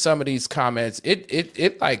read some of these comments,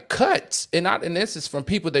 it like cuts, and this is from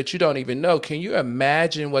people that you don't even know. Can you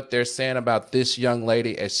imagine what they're saying about this young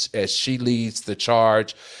lady as she leads the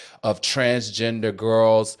charge of transgender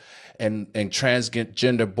girls and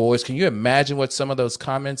transgender boys? Can you imagine what some of those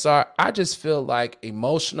comments are? I just feel like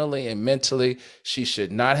emotionally and mentally, she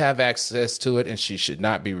should not have access to it and she should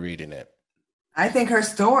not be reading it. I think her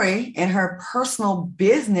story and her personal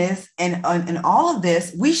business and all of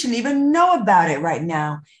this, we shouldn't even know about it right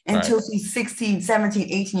now until she's 16, 17,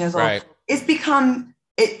 18 years old. Right. It feels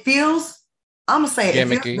gimmicky.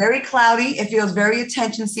 It feels very cloudy. It feels very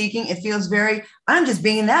attention seeking. It feels very, I'm just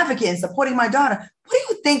being an advocate and supporting my daughter. What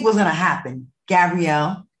do you think was going to happen,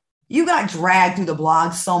 Gabrielle? You got dragged through the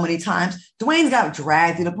blog so many times. Dwayne's got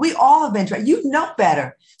dragged through we all have been dragged. You know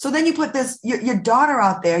better. So then you put your daughter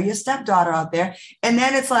out there, your stepdaughter out there. And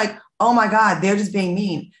then it's like, oh my God, they're just being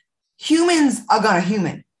mean. Humans are going to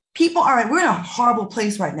human. We're in a horrible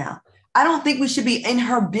place right now. I don't think we should be in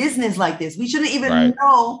her business like this. We shouldn't even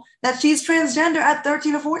know that she's transgender at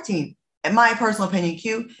 13 or 14. In my personal opinion,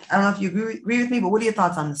 Q, I don't know if you agree with me, but what are your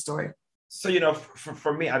thoughts on this story? So,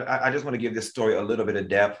 for me, I just want to give this story a little bit of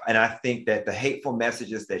depth. And I think that the hateful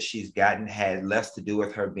messages that she's gotten had less to do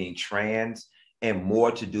with her being trans and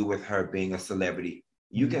more to do with her being a celebrity.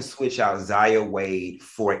 You can switch out Zaya Wade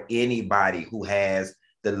for anybody who has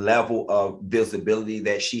the level of visibility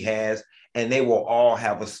that she has, and they will all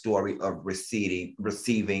have a story of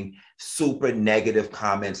receiving super negative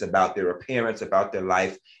comments about their appearance, about their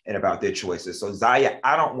life, and about their choices. So Zaya,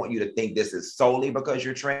 I don't want you to think this is solely because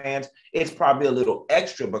you're trans. It's probably a little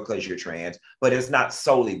extra because you're trans, but it's not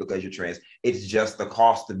solely because you're trans. It's just the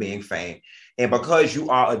cost of being fame. And because you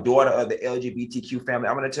are a daughter of the LGBTQ family,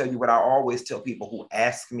 I'm going to tell you what I always tell people who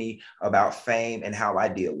ask me about fame and how I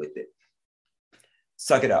deal with it.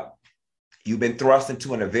 Suck it up. You've been thrust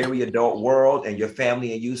into a very adult world and your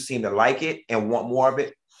family and you seem to like it and want more of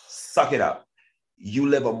it. Suck it up. You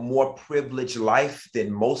live a more privileged life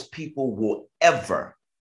than most people will ever.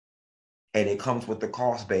 And it comes with the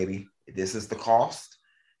cost, baby. This is the cost,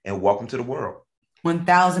 and welcome to the world.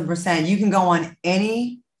 1000%. You can go on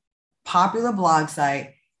any popular blog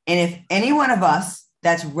site, and if any one of us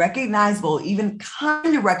that's recognizable, even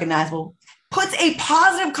kind of recognizable, puts a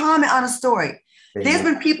positive comment on a story, there's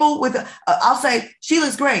been people with, I'll say, she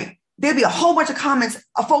looks great. There'll be a whole bunch of comments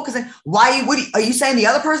focusing, are you saying the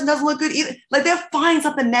other person doesn't look good either? Like they'll find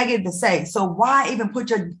something negative to say. So why even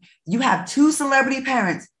you have two celebrity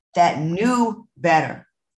parents that knew better.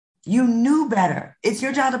 You knew better. It's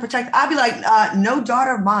your job to protect. I'd be like, no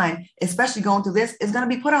daughter of mine, especially going through this, is going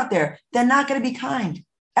to be put out there. They're not going to be kind.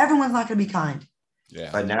 Everyone's not going to be kind. Yeah.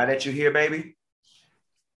 But now that you're here, baby,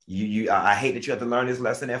 I hate that you have to learn this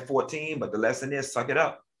lesson at 14, but the lesson is suck it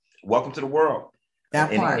up. Welcome to the world.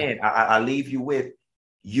 That and part. again, I leave you with,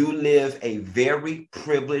 you live a very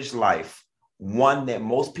privileged life, one that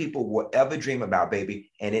most people will ever dream about,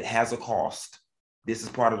 baby, and it has a cost. This is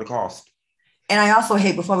part of the cost. And I also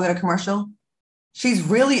hate, before we go to commercial, she's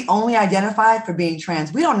really only identified for being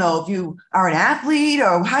trans. We don't know if you are an athlete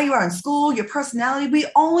or how you are in school, your personality. We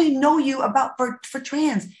only know you about for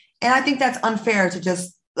trans. And I think that's unfair to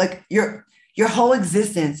just like your whole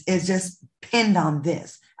existence is just pinned on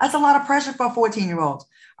this. That's a lot of pressure for a 14-year-old.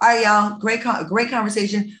 All right, y'all. Great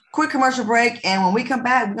conversation. Quick commercial break. And when we come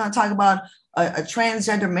back, we're going to talk about a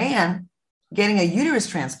transgender man getting a uterus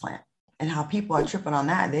transplant and how people are tripping on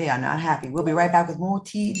that. They are not happy. We'll be right back with more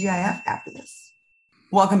TGIF after this.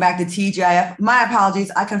 Welcome back to TGIF. My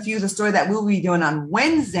apologies. I confused the story that we'll be doing on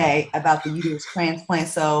Wednesday about the uterus transplant.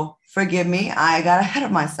 So forgive me. I got ahead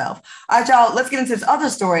of myself. All right, y'all. Let's get into this other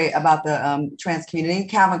story about the trans community.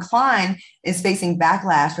 Calvin Klein is facing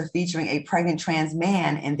backlash for featuring a pregnant trans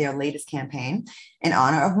man in their latest campaign in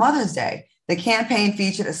honor of Mother's Day. The campaign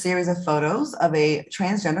featured a series of photos of a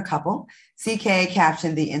transgender couple. CK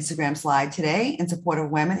captioned the Instagram slide today in support of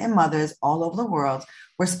women and mothers all over the world.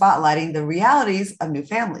 We're spotlighting the realities of new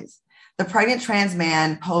families. The pregnant trans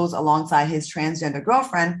man posed alongside his transgender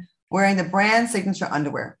girlfriend wearing the brand signature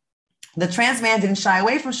underwear. The trans man didn't shy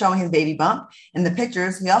away from showing his baby bump in the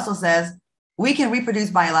pictures. He also says, "We can reproduce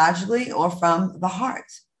biologically or from the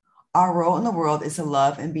heart. Our role in the world is to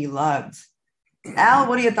love and be loved." Al,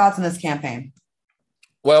 what are your thoughts on this campaign?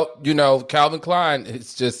 Well, Calvin Klein,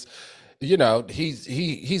 it's just,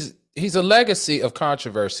 he's a legacy of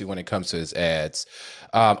controversy when it comes to his ads.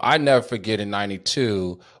 I never forget in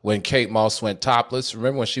 92 when Kate Moss went topless.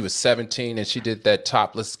 Remember when she was 17 and she did that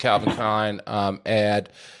topless Calvin Klein ad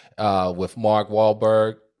with Mark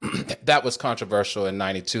Wahlberg? That was controversial in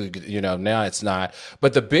 92, now it's not.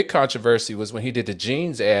 But the big controversy was when he did the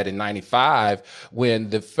jeans ad in 95, when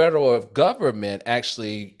the federal government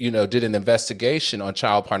actually, did an investigation on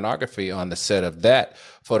child pornography on the set of that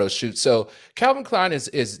photo shoot. So Calvin Klein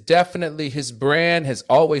is definitely, his brand has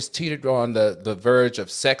always teetered on the verge of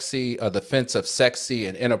sexy, the fence of sexy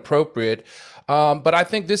and inappropriate. But I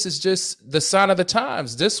think this is just the sign of the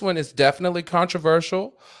times. This one is definitely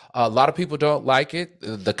controversial. A lot of people don't like it.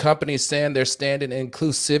 The company is saying they're standing in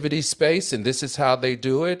inclusivity space, and this is how they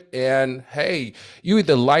do it. And hey, you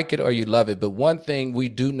either like it or you love it. But one thing we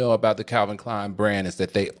do know about the Calvin Klein brand is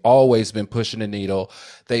that they've always been pushing the needle.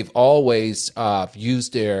 They've always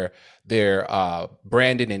used their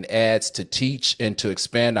branding and ads to teach and to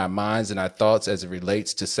expand our minds and our thoughts as it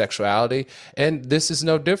relates to sexuality. And this is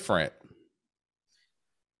no different.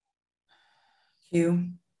 Hugh,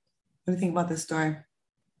 what do you think about this story?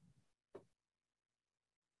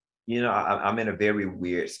 I'm in a very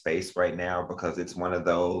weird space right now because it's one of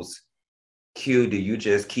those, Q, do you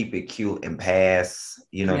just keep it cute and pass?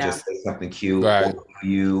 Just say something cute, right. Or do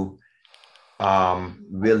you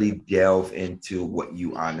really delve into what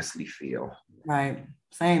you honestly feel? Right.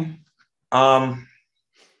 Same. Let's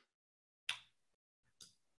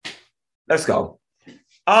go.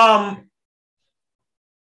 I'm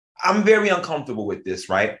very uncomfortable with this,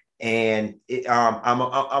 right? And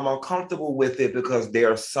I'm uncomfortable with it because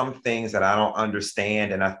there are some things that I don't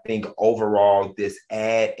understand. And I think overall this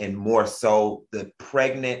ad, and more so the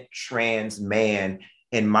pregnant trans man,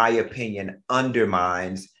 in my opinion,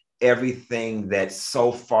 undermines everything that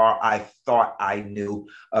so far I thought I knew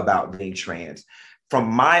about being trans.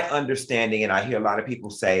 From my understanding, and I hear a lot of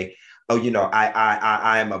people say, "Oh,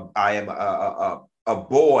 I am a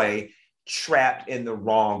boy trapped in the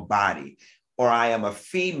wrong body," or "I am a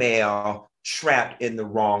female trapped in the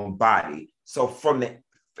wrong body." So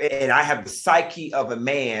and I have the psyche of a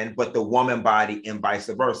man, but the woman body, and vice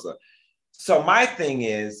versa. So my thing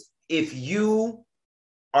is, if you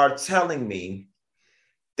are telling me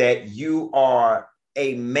that you are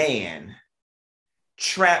a man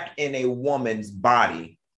trapped in a woman's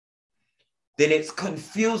body, then it's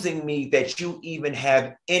confusing me that you even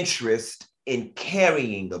have interest in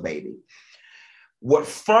carrying a baby. What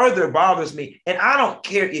further bothers me, and I don't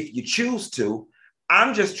care if you choose to,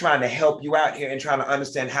 I'm just trying to help you out here and trying to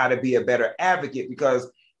understand how to be a better advocate, because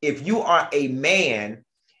if you are a man,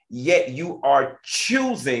 yet you are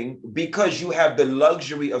choosing, because you have the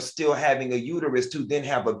luxury of still having a uterus, to then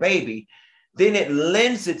have a baby, then it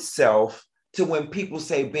lends itself to when people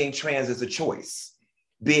say being trans is a choice,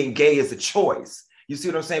 being gay is a choice. You see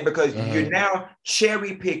what I'm saying? Because you're now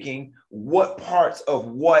cherry picking what parts of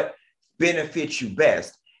what benefits you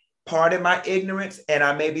best. pardon my ignorance, and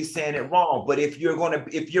I may be saying it wrong, but if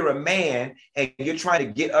you're a man and you're trying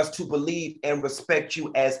to get us to believe and respect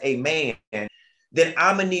you as a man, then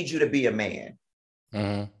I'm gonna need you to be a man.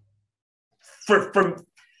 Mm-hmm.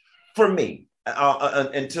 For me,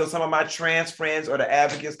 until some of my trans friends or the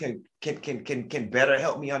advocates can better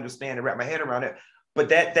help me understand and wrap my head around it. But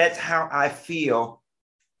that's how I feel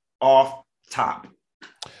off top.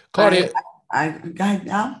 Claudia,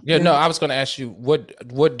 Yeah, no, I was going to ask you,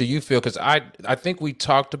 what do you feel? Because I think we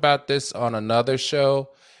talked about this on another show,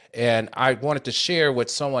 and I wanted to share what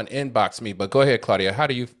someone inboxed me. But go ahead, Claudia.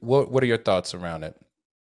 What are your thoughts around it?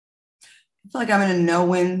 I feel like I'm in a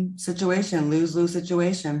no-win situation, lose-lose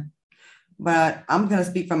situation. But I'm going to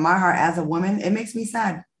speak from my heart as a woman. It makes me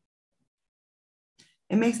sad.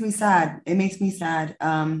 It makes me sad.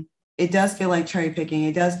 It does feel like cherry picking.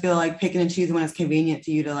 It does feel like picking and choosing when it's convenient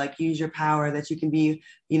to you to like use your power, that you can be,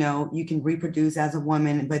 you can reproduce as a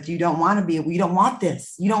woman, but you don't want to be, you don't want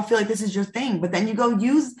this. You don't feel like this is your thing, but then you go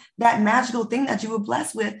use that magical thing that you were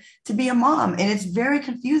blessed with to be a mom. And it's very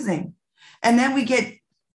confusing. And then we get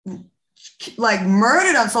like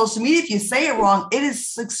murdered on social media if you say it wrong. It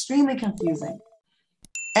is extremely confusing.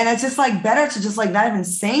 And it's just like better to just like not even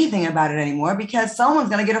say anything about it anymore, because someone's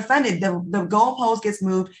going to get offended. The goalpost gets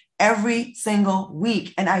moved every single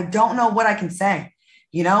week. And I don't know what I can say,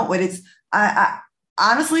 but I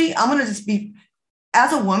honestly, I'm going to just be,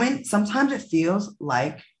 as a woman, sometimes it feels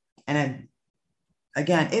like, and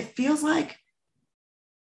again, it feels like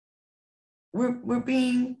we're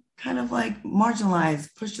being kind of like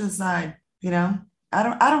marginalized, pushed to the side, I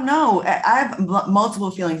don't know. I have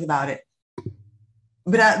multiple feelings about it.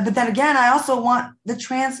 But then again, I also want the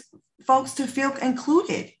trans folks to feel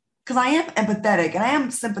included, because I am empathetic and I am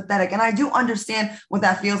sympathetic and I do understand what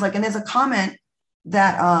that feels like. And there's a comment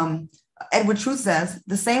that Edward Truth says,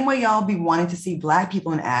 the same way y'all be wanting to see Black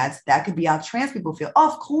people in ads, that could be how trans people feel.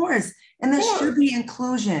 Of course. And there should be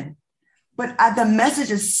inclusion. But the message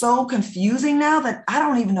is so confusing now that I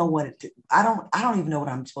don't even know I don't even know what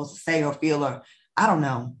I'm supposed to say or feel, or I don't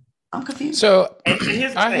know. I'm confused. So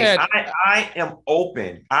here's the thing. I am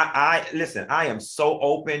open. Listen, I am so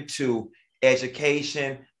open to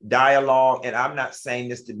education, dialogue, and I'm not saying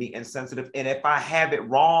this to be insensitive. And if I have it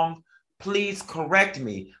wrong, please correct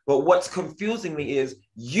me. But what's confusing me is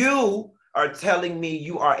you are telling me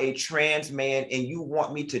you are a trans man and you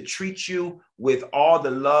want me to treat you with all the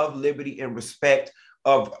love, liberty, and respect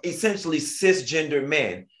of essentially cisgender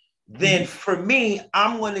men. Then for me,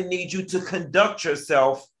 I'm going to need you to conduct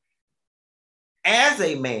yourself as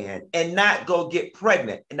a man and not go get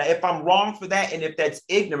pregnant. And if I'm wrong for that, and if that's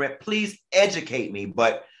ignorant, please educate me.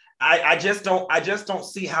 But I just don't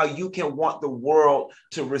see how you can want the world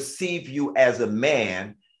to receive you as a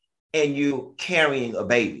man and you carrying a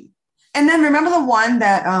baby. And then remember the one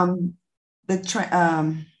that the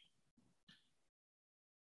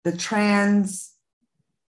trans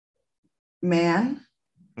man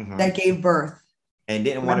that gave birth and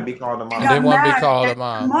didn't want to be called a mom. Didn't want to be called a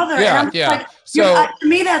mom. Mother. Yeah. Like, so to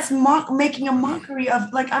me, that's making a mockery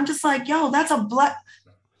of, like, I'm just like, yo, that's a black.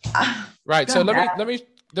 Right. So let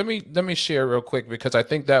me share real quick, because I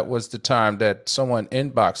think that was the time that someone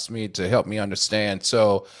inboxed me to help me understand.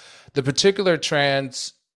 So the particular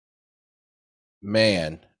trans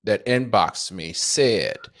man that inboxed me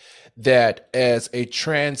said that as a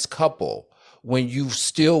trans couple, when you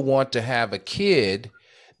still want to have a kid,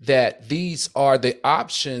 that these are the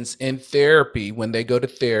options in therapy when they go to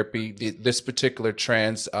therapy. This particular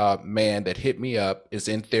trans man that hit me up is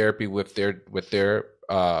in therapy with their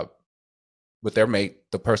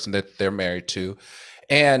mate, the person that they're married to.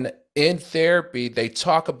 And in therapy, they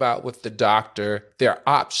talk about with the doctor their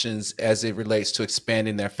options as it relates to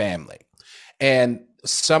expanding their family. And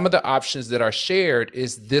some of the options that are shared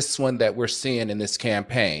is this one that we're seeing in this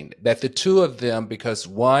campaign, that the two of them, because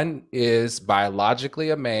one is biologically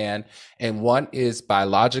a man and one is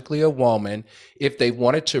biologically a woman, if they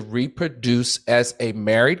wanted to reproduce as a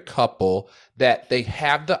married couple, that they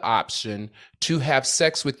have the option to have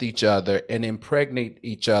sex with each other and impregnate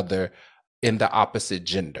each other in the opposite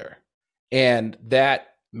gender. And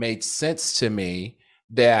that made sense to me,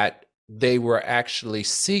 that they were actually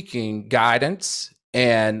seeking guidance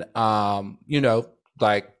and,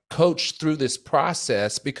 like coached through this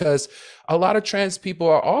process, because a lot of trans people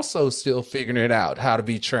are also still figuring it out, how to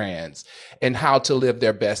be trans and how to live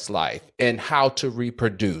their best life and how to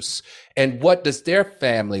reproduce. And what does their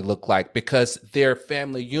family look like? Because their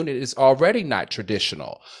family unit is already not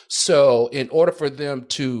traditional. So in order for them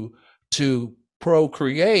to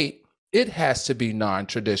procreate, it has to be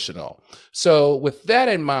non-traditional. So with that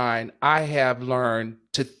in mind, I have learned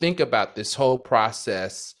to think about this whole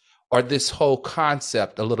process or this whole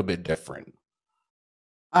concept a little bit different?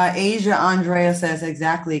 Asia Andrea says,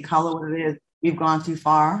 exactly, call it what it is. We've gone too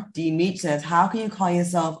far. D. Meach says, how can you call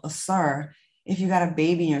yourself a sir if you got a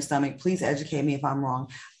baby in your stomach? Please educate me if I'm wrong.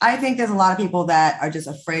 I think there's a lot of people that are just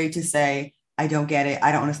afraid to say, I don't get it.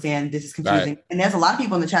 I don't understand. This is confusing. Right. And there's a lot of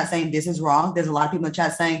people in the chat saying this is wrong. There's a lot of people in the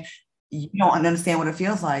chat saying you don't understand what it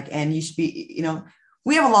feels like. And you should be,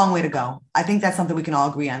 we have a long way to go. I think that's something we can all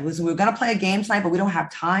agree on. Listen, we're going to play a game tonight, but we don't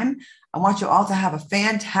have time. I want you all to have a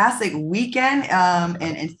fantastic weekend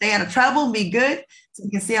and stay out of trouble, be good. So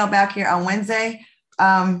we can see you all back here on Wednesday.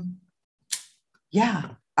 Yeah.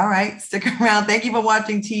 All right. Stick around. Thank you for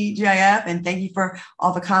watching TGIF, and thank you for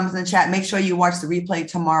all the comments in the chat. Make sure you watch the replay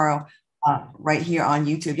tomorrow right here on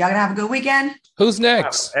YouTube. Y'all gonna have a good weekend. Who's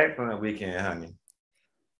next? Excellent weekend, honey.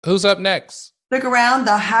 Who's up next? Stick around.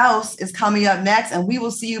 The house is coming up next, and we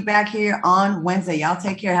will see you back here on Wednesday. Y'all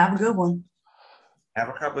take care. Have a good one. Have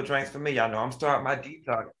a couple of drinks for me. Y'all know I'm starting my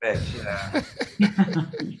detox back.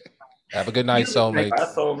 Yeah. Have a good night, soulmates.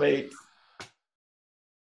 Bye, soulmates.